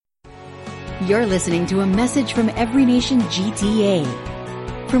You're listening to a message from Every Nation GTA.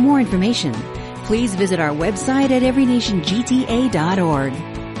 For more information, please visit our website at everynationgta.org.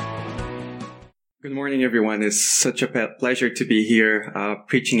 Good morning, everyone. It's such a pleasure to be here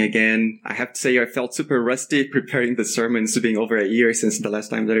preaching again. I have to say I felt super rusty preparing the sermon. It's been over a year since the last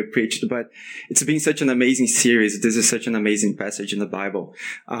time that I preached, but it's been such an amazing series. This is such an amazing passage in the Bible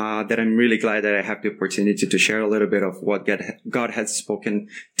that I'm really glad that I have the opportunity to share a little bit of what God has spoken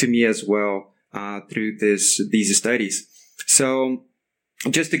to me as well through these studies. So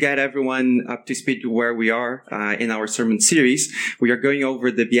just to get everyone up to speed to where we are in our sermon series, we are going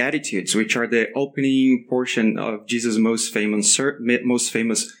over the Beatitudes, which are the opening portion of Jesus' most famous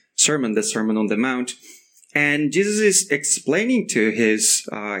sermon, the Sermon on the Mount. And Jesus is explaining to his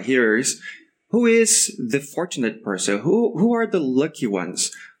hearers who is the fortunate person, who are the lucky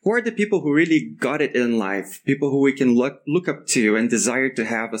ones, who are the people who really got it in life, people who we can look up to and desire to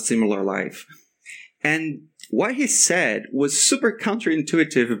have a similar life. And what he said was super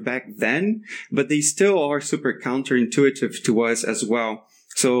counterintuitive back then, but they still are super counterintuitive to us as well.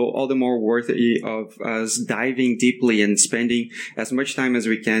 So all the more worthy of us diving deeply and spending as much time as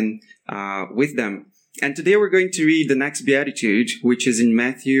we can with them. And today we're going to read the next Beatitude, which is in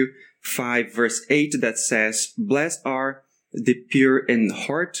Matthew 5, verse 8, that says, "Blessed are the pure in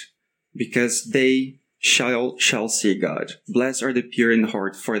heart, because they shall see God." Blessed are the pure in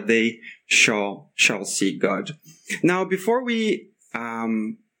heart, for they shall see God. Now, before we,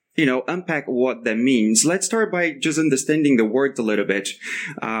 unpack what that means, let's start by just understanding the word a little bit.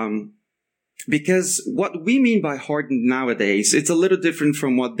 Because what we mean by heart nowadays, it's a little different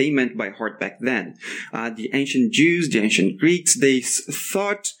from what they meant by heart back then. The ancient Jews, the ancient Greeks, they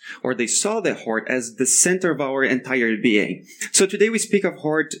thought or they saw the heart as the center of our entire being. So today we speak of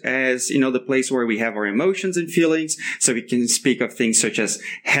heart as, the place where we have our emotions and feelings. So we can speak of things such as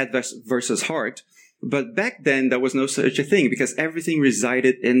head versus heart. But back then, there was no such a thing because everything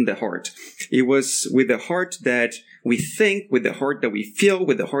resided in the heart. It was with the heart that we think, with the heart that we feel,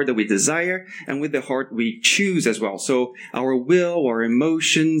 with the heart that we desire, and with the heart we choose as well. So our will, our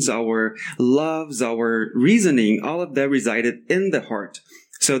emotions, our loves, our reasoning, all of that resided in the heart.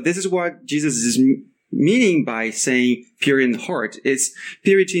 So this is what Jesus is meaning by saying pure in heart. It's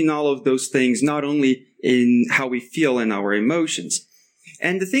purity in all of those things, not only in how we feel and our emotions.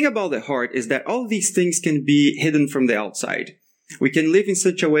 And the thing about the heart is that all these things can be hidden from the outside. We can live in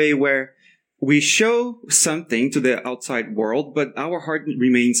such a way where we show something to the outside world, but our heart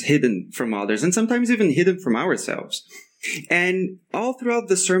remains hidden from others, and sometimes even hidden from ourselves. And all throughout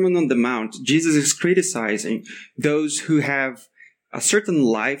the Sermon on the Mount, Jesus is criticizing those who have a certain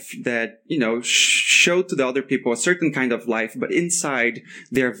life that, show to the other people a certain kind of life, but inside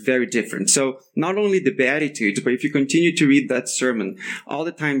they're very different. So not only the Beatitudes, but if you continue to read that sermon, all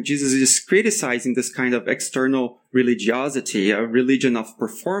the time Jesus is criticizing this kind of external religiosity, a religion of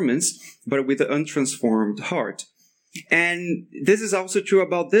performance, but with an untransformed heart. And this is also true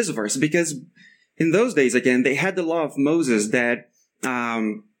about this verse, because in those days, again, they had the law of Moses that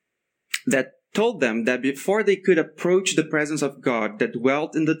told them that before they could approach the presence of God that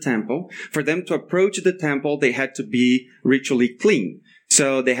dwelt in the temple, for them to approach the temple, they had to be ritually clean.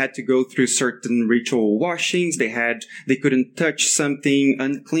 So they had to go through certain ritual washings. They couldn't touch something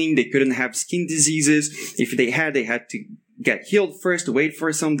unclean. They couldn't have skin diseases. If they had to get healed first, wait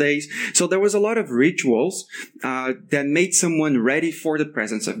for some days. So there was a lot of rituals that made someone ready for the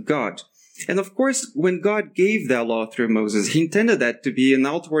presence of God. And of course, when God gave that law through Moses, he intended that to be an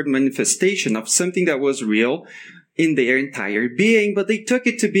outward manifestation of something that was real in their entire being, but they took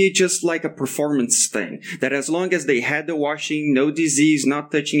it to be just like a performance thing, that as long as they had the washing, no disease,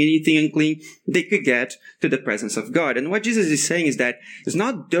 not touching anything unclean, they could get to the presence of God. And what Jesus is saying is that it's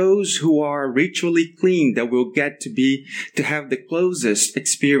not those who are ritually clean that will get to have the closest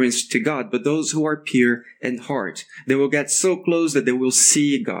experience to God, but those who are pure in heart. They will get so close that they will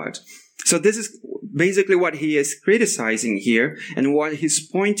see God. So this is basically what he is criticizing here and what he's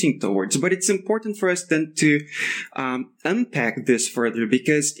pointing towards. But it's important for us then to unpack this further,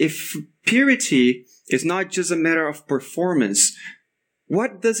 because if purity is not just a matter of performance,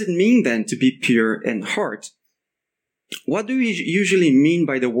 what does it mean then to be pure in heart? What do we usually mean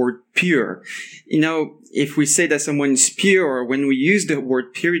by the word pure? If we say that someone is pure, or when we use the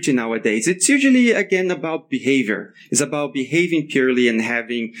word purity nowadays, it's usually, again, about behavior. It's about behaving purely and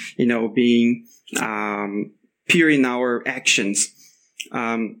having, being pure in our actions.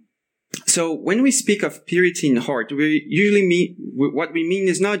 So when we speak of purity in heart, we usually mean, what we mean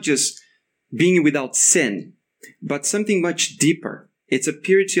is not just being without sin, but something much deeper. It's a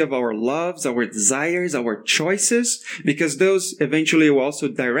purity of our loves, our desires, our choices, because those eventually will also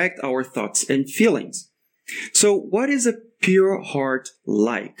direct our thoughts and feelings. So what is a pure heart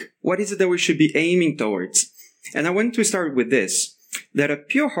like? What is it that we should be aiming towards? And I want to start with this, that a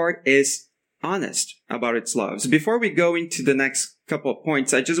pure heart is honest about its loves. Before we go into the next couple of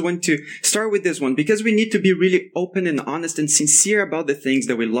points, I just want to start with this one, because we need to be really open and honest and sincere about the things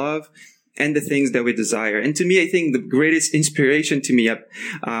that we love and the things that we desire. And to me, I think the greatest inspiration to me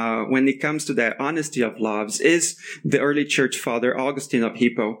when it comes to that honesty of loves is the early church father, Augustine of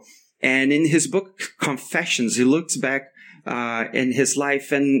Hippo. And in his book, Confessions, he looks back in his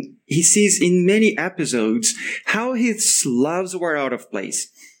life, and he sees in many episodes how his loves were out of place.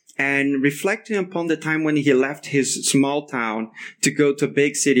 And reflecting upon the time when he left his small town to go to a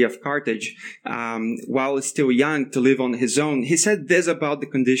big city of Carthage, while still young, to live on his own, he said this about the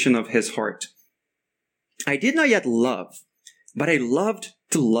condition of his heart. I did not yet love, but I loved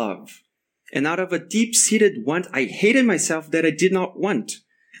to love. And out of a deep-seated want, I hated myself that I did not want.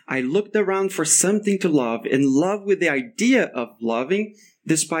 I looked around for something to love, and love with the idea of loving,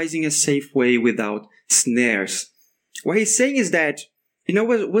 despising a safe way without snares. What he's saying is that,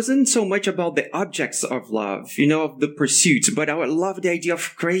 it wasn't so much about the objects of love, of the pursuits, but I love the idea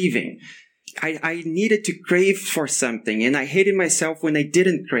of craving. I needed to crave for something, and I hated myself when I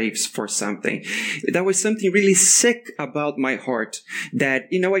didn't crave for something. That was something really sick about my heart that,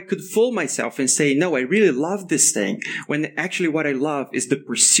 I could fool myself and say, no, I really love this thing, when actually what I love is the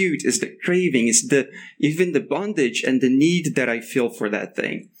pursuit, is the craving, is even the bondage and the need that I feel for that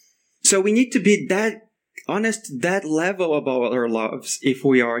thing. So we need to be that honest, that level about our loves if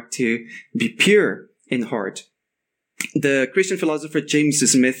we are to be pure in heart. The Christian philosopher James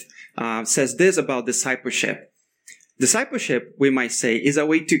Smith says this about discipleship. Discipleship, we might say, is a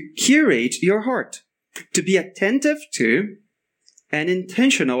way to curate your heart, to be attentive to and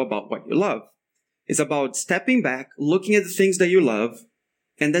intentional about what you love. It's about stepping back, looking at the things that you love,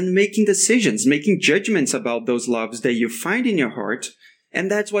 and then making decisions, making judgments about those loves that you find in your heart. And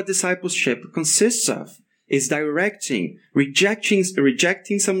that's what discipleship consists of. Is directing, rejecting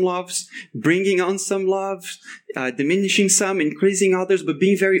some loves, bringing on some loves, diminishing some, increasing others, but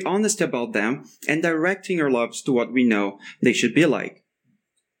being very honest about them and directing our loves to what we know they should be like.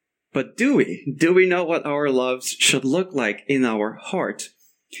 But do we? Do we know what our loves should look like in our heart?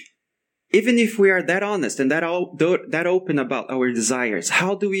 Even if we are that honest and that open about our desires,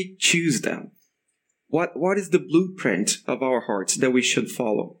 how do we choose them? What is the blueprint of our hearts that we should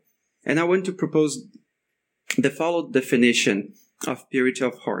follow? And I want to propose the following definition of purity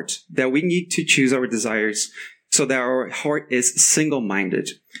of heart, that we need to choose our desires so that our heart is single-minded.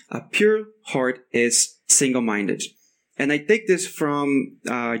 A pure heart is single-minded. And I take this from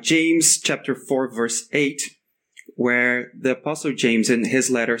James chapter 4, verse 8, where the Apostle James in his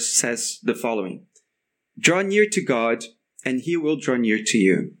letter says the following: Draw near to God, and he will draw near to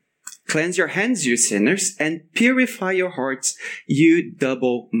you. Cleanse your hands, you sinners, and purify your hearts, you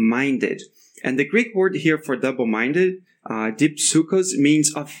double-minded. And the Greek word here for double-minded, dipsukos,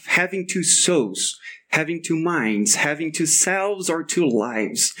 means of having two souls, having two minds, having two selves or two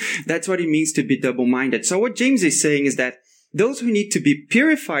lives. That's what it means to be double-minded. So what James is saying is that those who need to be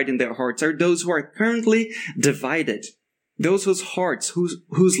purified in their hearts are those who are currently divided. Those whose hearts,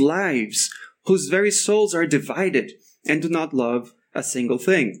 whose lives, whose very souls are divided and do not love a single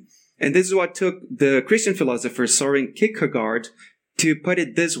thing. And this is what took the Christian philosopher Soren Kierkegaard to put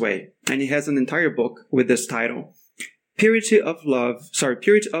it this way, and he has an entire book with this title. Purity of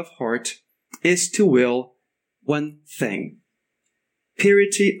heart is to will one thing.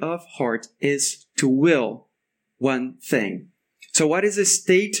 Purity of heart is to will one thing. So what is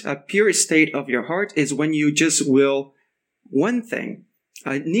a pure state of your heart is when you just will one thing.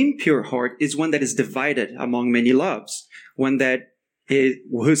 An impure heart is one that is divided among many loves, one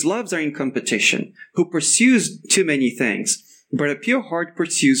whose loves are in competition, who pursues too many things. But a pure heart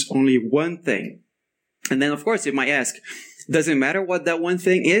pursues only one thing. And then, of course, you might ask, does it matter what that one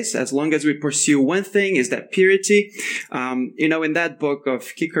thing is? As long as we pursue one thing, is that purity? In that book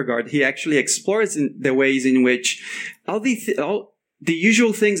of Kierkegaard, he actually explores the ways in which all the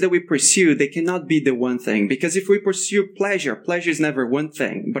usual things that we pursue, they cannot be the one thing. Because if we pursue pleasure is never one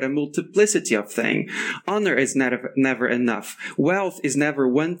thing, but a multiplicity of things. Honor is never enough. Wealth is never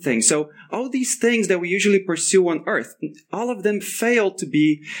one thing. So all these things that we usually pursue on earth, all of them fail to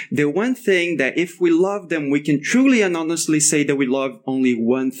be the one thing that if we love them, we can truly and honestly say that we love only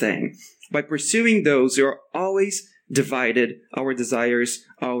one thing. By pursuing those, we are always divided, our desires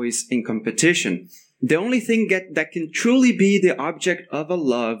always in competition. The only thing that can truly be the object of a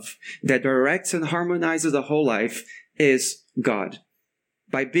love that directs and harmonizes the whole life is God.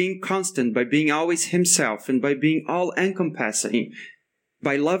 by being constant, by being always himself, and by being all-encompassing,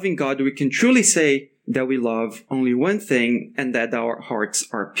 by loving God, we can truly say that we love only one thing and that our hearts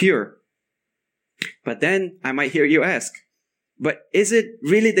are pure. But then I might hear you ask, but is it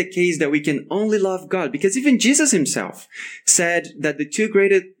really the case that we can only love God? Because even Jesus himself said that the two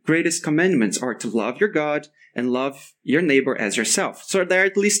greatest commandments are to love your God and love your neighbor as yourself. So there are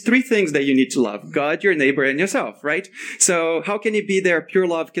at least three things that you need to love: God, your neighbor, and yourself, right? So how can it be that pure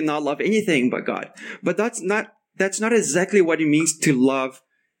love cannot love anything but God? But that's not exactly what it means to love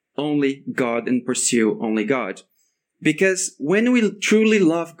only God and pursue only God. Because when we truly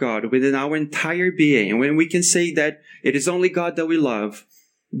love God within our entire being, and when we can say that it is only God that we love,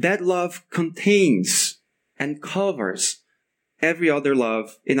 that love contains and covers every other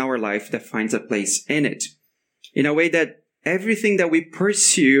love in our life that finds a place in it. In a way that everything that we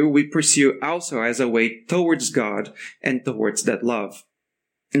pursue also as a way towards God and towards that love.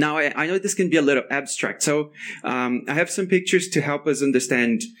 Now, I know this can be a little abstract, so I have some pictures to help us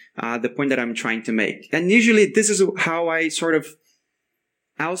understand the point that I'm trying to make. And usually this is how I sort of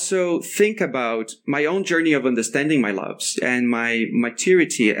also think about my own journey of understanding my loves and my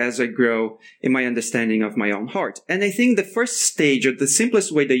maturity as I grow in my understanding of my own heart. And I think the first stage, or the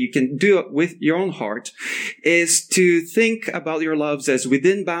simplest way that you can do it with your own heart, is to think about your loves as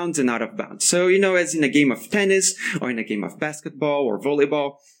within bounds and out of bounds. So, as in a game of tennis or in a game of basketball or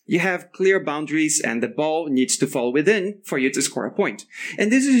volleyball, you have clear boundaries and the ball needs to fall within for you to score a point.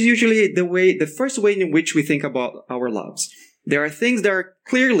 And this is usually the first way in which we think about our loves. There are things that are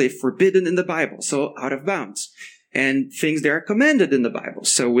clearly forbidden in the Bible, so out of bounds. And things that are commanded in the Bible,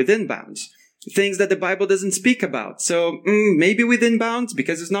 so within bounds. Things that the Bible doesn't speak about, so maybe within bounds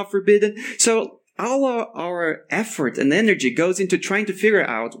because it's not forbidden. So all our effort and energy goes into trying to figure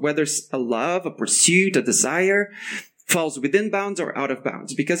out whether a love, a pursuit, a desire falls within bounds or out of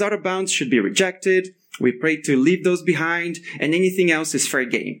bounds. Because out of bounds should be rejected. We pray to leave those behind, and anything else is fair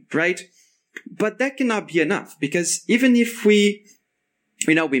game, right? But that cannot be enough, because even if we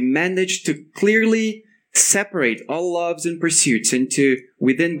manage to clearly separate all loves and pursuits into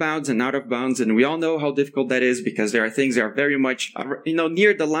within bounds and out of bounds, and we all know how difficult that is because there are things that are very much,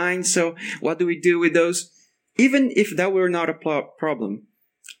 near the line. So what do we do with those? Even if that were not a problem,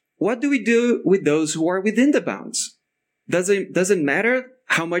 what do we do with those who are within the bounds? Does it matter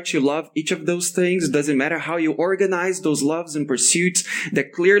how much you love each of those things? Does it matter how you organize those loves and pursuits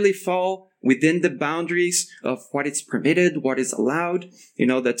that clearly fall within the boundaries of what is permitted, what is allowed?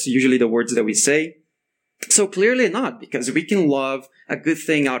 That's usually the words that we say. So clearly not, because we can love a good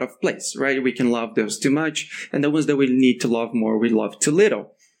thing out of place, right? We can love those too much, and the ones that we need to love more, we love too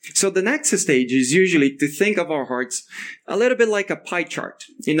little. So the next stage is usually to think of our hearts a little bit like a pie chart.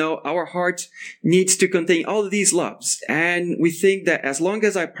 Our heart needs to contain all of these loves. And we think that as long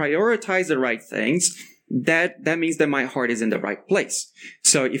as I prioritize the right things, that means that my heart is in the right place.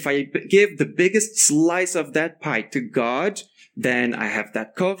 So if I give the biggest slice of that pie to God, then I have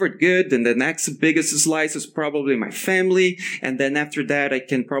that covered good. And the next biggest slice is probably my family. And then after that, I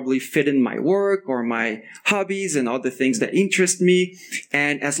can probably fit in my work or my hobbies and all the things that interest me.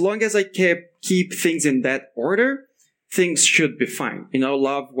 And as long as I keep things in that order, things should be fine.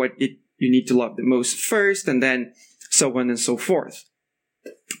 Love what you need to love the most first, and then so on and so forth.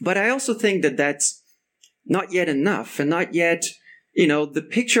 But I also think that that's not yet enough, and not yet, the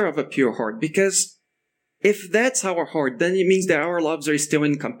picture of a pure heart, because if that's our heart, then it means that our loves are still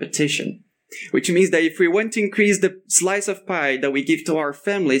in competition, which means that if we want to increase the slice of pie that we give to our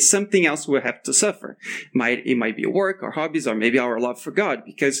family, something else will have to suffer. It might be work or hobbies, or maybe our love for God,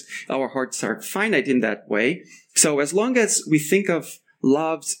 because our hearts are finite in that way. So as long as we think of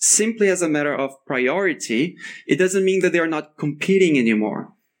loves simply as a matter of priority, it doesn't mean that they are not competing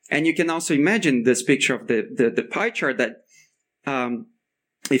anymore. And you can also imagine this picture of the pie chart that,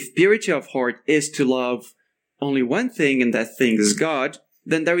 if purity of heart is to love only one thing, and that thing is God,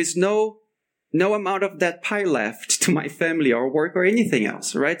 then there is no amount of that pie left to my family or work or anything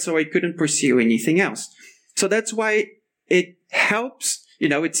else, right? So I couldn't pursue anything else. So that's why it helps.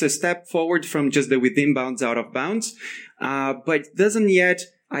 It's a step forward from just the within bounds, out of bounds, but doesn't yet,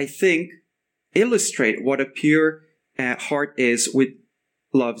 I think, illustrate what a pure heart is with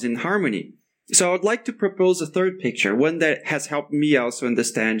loves in harmony. So I'd like to propose a third picture, one that has helped me also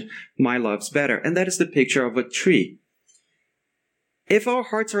understand my loves better, and that is the picture of a tree. If our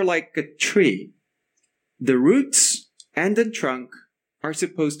hearts are like a tree, the roots and the trunk are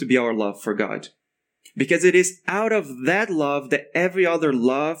supposed to be our love for God. Because it is out of that love that every other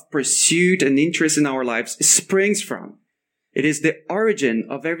love, pursuit, and interest in our lives springs from. It is the origin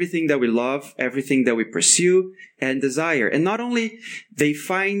of everything that we love, everything that we pursue and desire. And not only they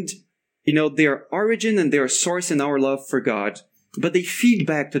find, their origin and their source in our love for God, but they feed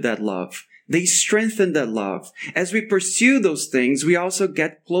back to that love. They strengthen that love. As we pursue those things, we also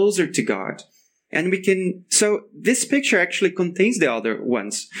get closer to God. And so this picture actually contains the other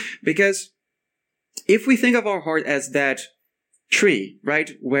ones. Because if we think of our heart as that tree,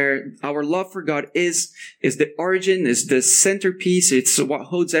 right, where our love for God is the origin, is the centerpiece, it's what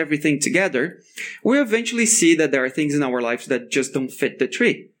holds everything together, we eventually see that there are things in our lives that just don't fit the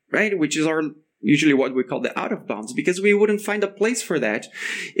tree, right, which is usually what we call the out of bounds, because we wouldn't find a place for that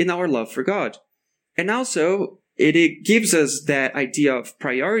in our love for God. And also, it gives us that idea of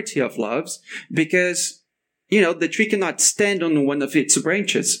priority of loves, because the tree cannot stand on one of its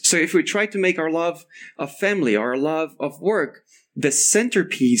branches. So if we try to make our love of family or our love of work the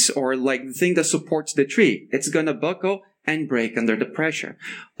centerpiece, or like the thing that supports the tree, it's gonna buckle and break under the pressure.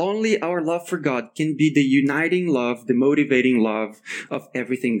 Only our love for God can be the uniting love, the motivating love of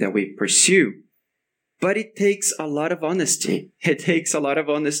everything that we pursue. But it takes a lot of honesty. It takes a lot of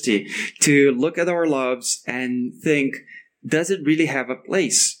honesty to look at our loves and think, does it really have a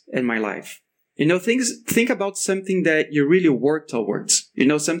place in my life? Think about something that you really work towards.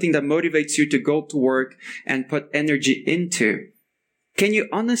 Something that motivates you to go to work and put energy into. Can you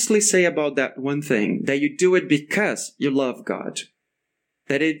honestly say about that one thing that you do it because you love God?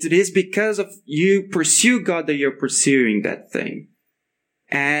 That it is because of you pursue God that you're pursuing that thing?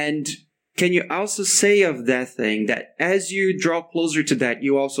 And can you also say of that thing that as you draw closer to that,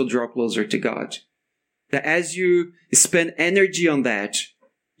 you also draw closer to God? That as you spend energy on that,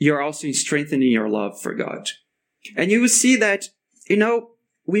 you're also strengthening your love for God. And you will see that,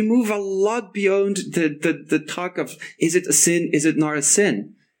 we move a lot beyond the talk of, is it a sin? Is it not a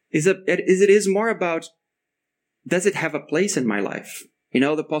sin? It is more about, does it have a place in my life? The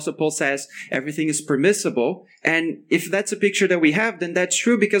Apostle Paul says everything is permissible. And if that's a picture that we have, then that's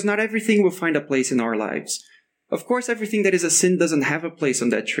true, because not everything will find a place in our lives. Of course, everything that is a sin doesn't have a place on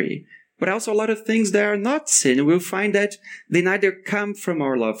that tree. But also a lot of things that are not sin, we'll find that they neither come from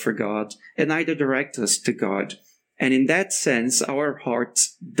our love for God and neither direct us to God. And in that sense, our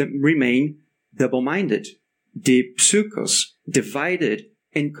hearts remain double-minded, dipsukos, divided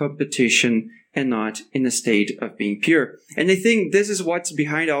in competition and not in a state of being pure. And I think this is what's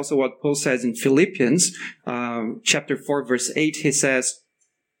behind also what Paul says in Philippians, chapter 4, verse 8. He says,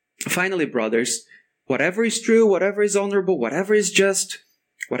 finally, brothers, whatever is true, whatever is honorable, whatever is just,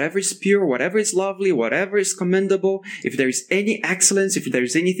 whatever is pure, whatever is lovely, whatever is commendable, if there is any excellence, if there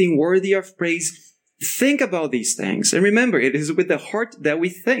is anything worthy of praise, think about these things. And remember, it is with the heart that we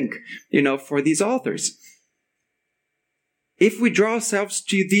think, for these authors. If we draw ourselves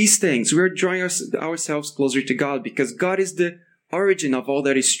to these things, we're drawing ourselves closer to God, because God is the origin of all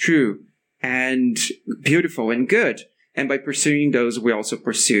that is true and beautiful and good. And by pursuing those, we also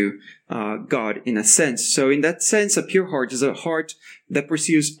pursue God in a sense. So in that sense, a pure heart is a heart that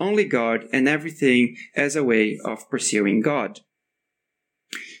pursues only God and everything as a way of pursuing God.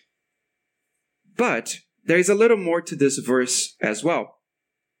 But there is a little more to this verse as well.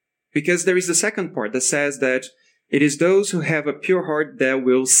 Because there is the second part that says that it is those who have a pure heart that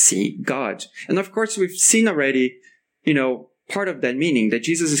will see God. And of course, we've seen already, part of that meaning, that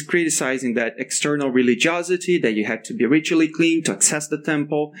Jesus is criticizing that external religiosity, that you had to be ritually clean to access the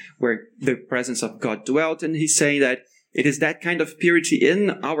temple where the presence of God dwelt. And he's saying that it is that kind of purity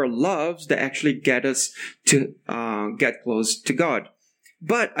in our loves that actually get us to get close to God.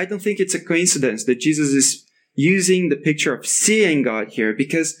 But I don't think it's a coincidence that Jesus is using the picture of seeing God here,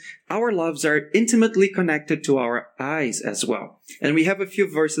 because our loves are intimately connected to our eyes as well. And we have a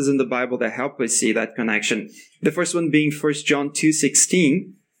few verses in the Bible that help us see that connection. The first one being 1 John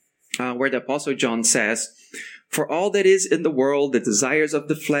 2:16, where the Apostle John says, "For all that is in the world, the desires of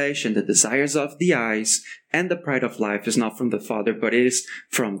the flesh and the desires of the eyes and the pride of life is not from the Father, but is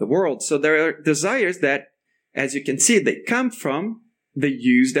from the world." So there are desires that, as you can see, they come from the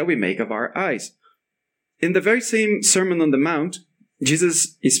use that we make of our eyes. In the very same Sermon on the Mount,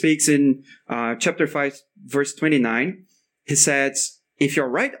 Jesus speaks in chapter 5, verse 29. He says, "If your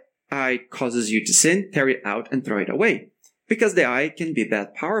right eye causes you to sin, tear it out and throw it away." Because the eye can be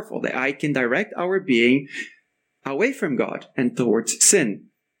that powerful. The eye can direct our being away from God and towards sin.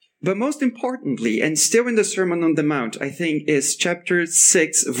 But most importantly, and still in the Sermon on the Mount, I think, is chapter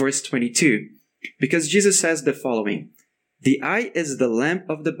 6, verse 22. Because Jesus says the following, "The eye is the lamp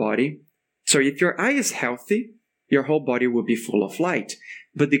of the body. So if your eye is healthy, your whole body will be full of light."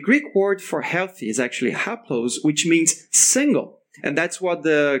 But the Greek word for healthy is actually haplos, which means single. And that's what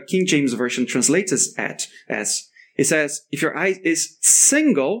the King James Version translates it as. It says, if your eye is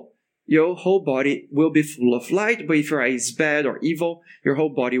single, your whole body will be full of light. But if your eye is bad or evil, your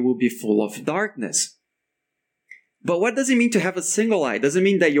whole body will be full of darkness. But what does it mean to have a single eye? It doesn't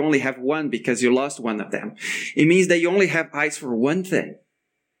mean that you only have one because you lost one of them. It means that you only have eyes for one thing.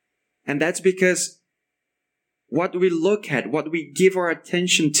 And that's because what we look at, what we give our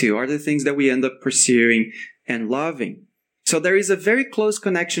attention to, are the things that we end up pursuing and loving. So there is a very close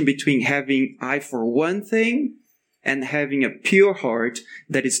connection between having eye for one thing and having a pure heart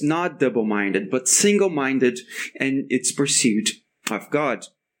that is not double-minded, but single-minded in its pursuit of God.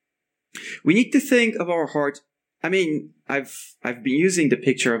 We need to think of our heart. I mean, I've been using the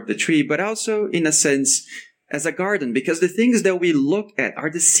picture of the tree, but also in a sense as a garden, because the things that we look at are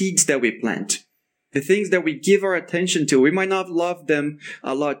the seeds that we plant. The things that we give our attention to, we might not love them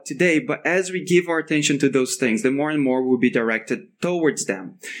a lot today, but as we give our attention to those things, the more and more we'll be directed towards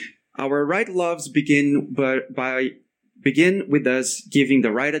them. Our right loves begin with us giving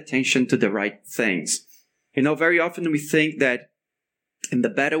the right attention to the right things. You know, very often we think that in the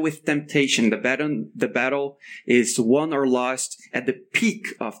battle with temptation, the battle is won or lost at the peak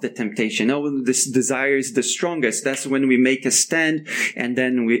of the temptation. You know, when this desire is the strongest, that's when we make a stand, and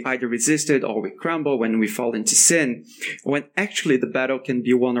then we either resist it or we crumble when we fall into sin. When actually the battle can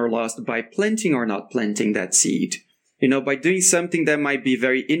be won or lost by planting or not planting that seed. You know, by doing something that might be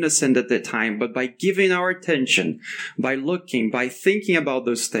very innocent at the time, but by giving our attention, by looking, by thinking about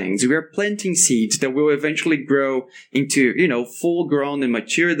those things, we are planting seeds that will eventually grow into, you know, full-grown and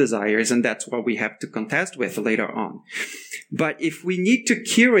mature desires, and that's what we have to contest with later on. But if we need to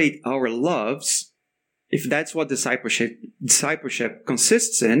curate our loves, if that's what discipleship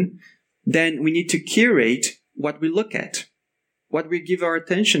consists in, then we need to curate what we look at, what we give our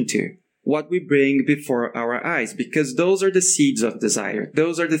attention to, what we bring before our eyes, because those are the seeds of desire.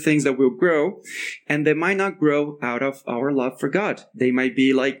 Those are the things that will grow, and they might not grow out of our love for God. They might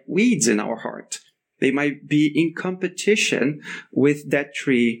be like weeds in our heart. They might be in competition with that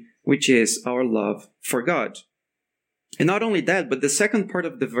tree, which is our love for God. And not only that, but the second part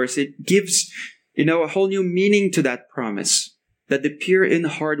of the verse, it gives, you know, a whole new meaning to that promise, that the pure in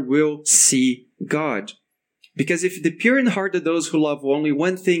heart will see God. Because if the pure in heart are those who love only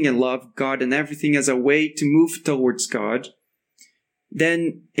one thing and love God and everything as a way to move towards God,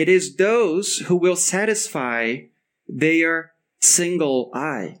 then it is those who will satisfy their single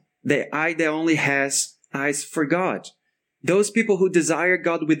eye, the eye that only has eyes for God. Those people who desire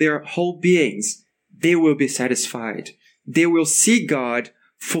God with their whole beings, they will be satisfied. They will see God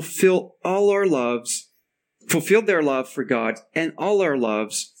fulfill their love for God and all our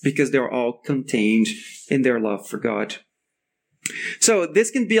loves, because they're all contained in their love for God. So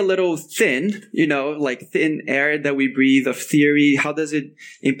this can be a little thin, you know, like thin air that we breathe of theory. How does it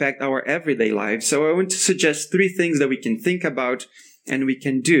impact our everyday lives? So I want to suggest 3 things that we can think about and we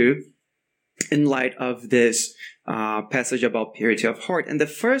can do in light of this passage about purity of heart. And the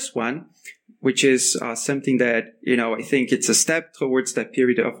first one, which is something that, you know, I think it's a step towards that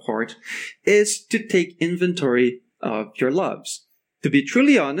purity of heart, is to take inventory of your loves. To be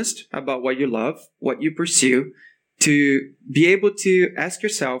truly honest about what you love, what you pursue, to be able to ask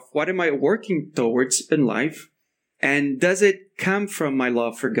yourself, what am I working towards in life? And does it come from my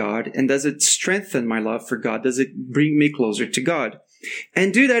love for God? And does it strengthen my love for God? Does it bring me closer to God?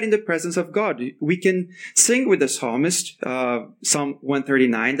 And do that in the presence of God. We can sing with the psalmist, Psalm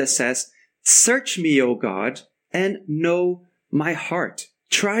 139, that says, "Search me, O God, and know my heart.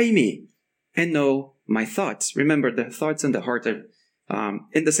 Try me and know my thoughts." Remember, the thoughts and the heart are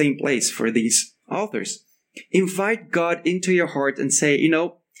in the same place for these authors. Invite God into your heart and say, you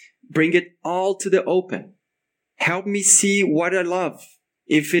know, bring it all to the open. Help me see what I love.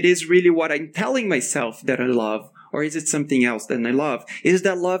 If it is really what I'm telling myself that I love, or is it something else that I love? Is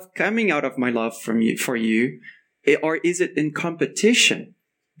that love coming out of my love for you? Or is it in competition?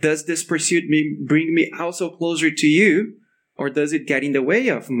 Does this pursuit bring me also closer to you? Or does it get in the way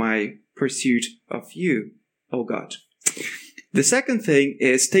of my pursuit of you, oh God? The second thing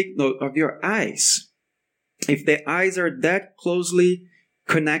is take note of your eyes. If the eyes are that closely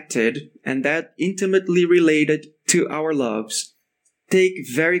connected and that intimately related to our loves, take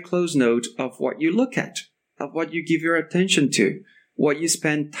very close note of what you look at, of what you give your attention to, what you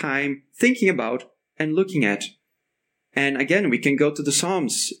spend time thinking about and looking at. And again, we can go to the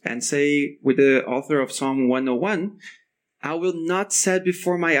Psalms and say with the author of Psalm 101, "I will not set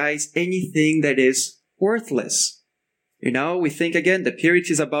before my eyes anything that is worthless." You know, we think again, the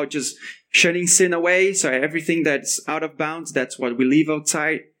purity is about just shunning sin away. So everything that's out of bounds, that's what we leave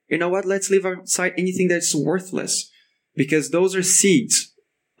outside. You know what? Let's leave outside anything that's worthless, because those are seeds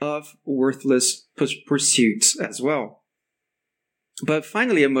of worthless pursuits as well. But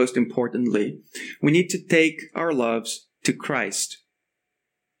finally, and most importantly, we need to take our loves to Christ.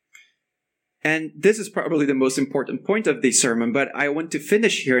 And this is probably the most important point of this sermon, but I want to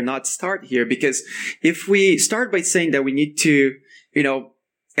finish here, not start here, because if we start by saying that we need to,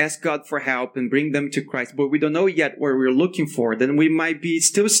 ask God for help and bring them to Christ, but we don't know yet what we're looking for, then we might be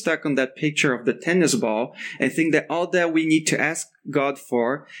still stuck on that picture of the tennis ball and think that all that we need to ask God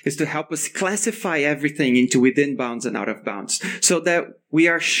for is to help us classify everything into within bounds and out of bounds, so that we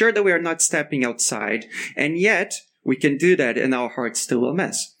are sure that we are not stepping outside, and yet we can do that and our heart's still a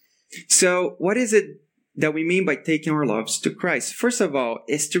mess. So what is it that we mean by taking our loves to Christ? First of all,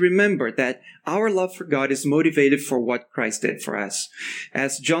 is to remember that our love for God is motivated for what Christ did for us.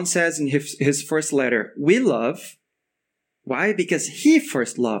 As John says in his first letter, we love. Why? Because he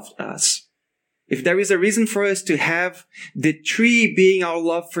first loved us. If there is a reason for us to have the tree being our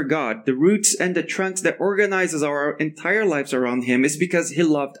love for God, the roots and the trunks that organizes our entire lives around him, is because he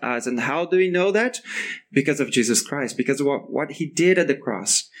loved us. And how do we know that? Because of Jesus Christ, because of what he did at the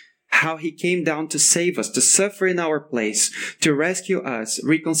cross. How he came down to save us, to suffer in our place, to rescue us,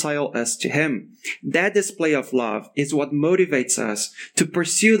 reconcile us to him. That display of love is what motivates us to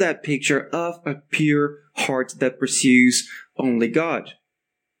pursue that picture of a pure heart that pursues only God.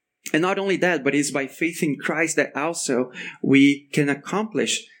 And not only that, but it's by faith in Christ that also we can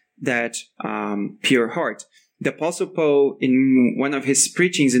accomplish that pure heart. The Apostle Paul, in one of his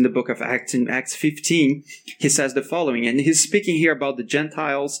preachings in the book of Acts, in Acts 15, he says the following, and he's speaking here about the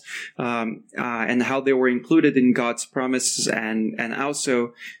Gentiles and how they were included in God's promises and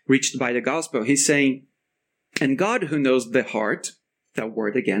also reached by the gospel. He's saying, and God, who knows the heart, that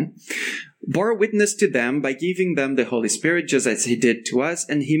word again, bore witness to them by giving them the Holy Spirit, just as he did to us,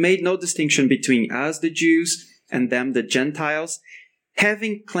 and he made no distinction between us, the Jews, and them, the Gentiles,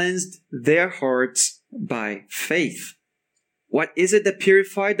 having cleansed their hearts by faith. What is it that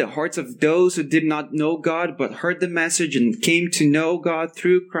purified the hearts of those who did not know God but heard the message and came to know God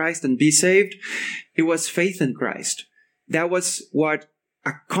through Christ and be saved? It was faith in Christ. That was what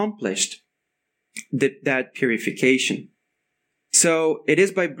accomplished that purification. So it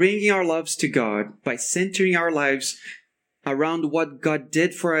is by bringing our loves to God, by centering our lives around what God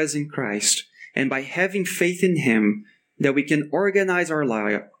did for us in Christ, and by having faith in him, that we can organize our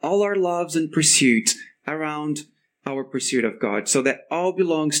life, all our loves and pursuits around our pursuit of God, so that all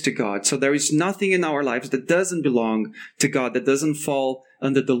belongs to God. So there is nothing in our lives that doesn't belong to God, that doesn't fall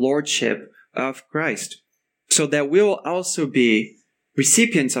under the lordship of Christ. So that we'll also be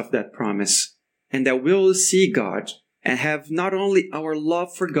recipients of that promise, and that we'll see God and have not only our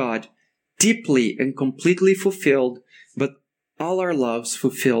love for God deeply and completely fulfilled, but all our loves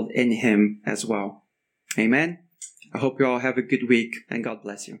fulfilled in him as well. Amen. I hope you all have a good week, and God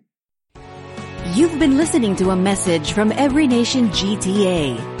bless you. You've been listening to a message from Every Nation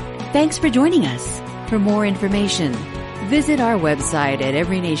GTA. Thanks for joining us. For more information, visit our website at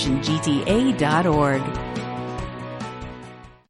everynationgta.org.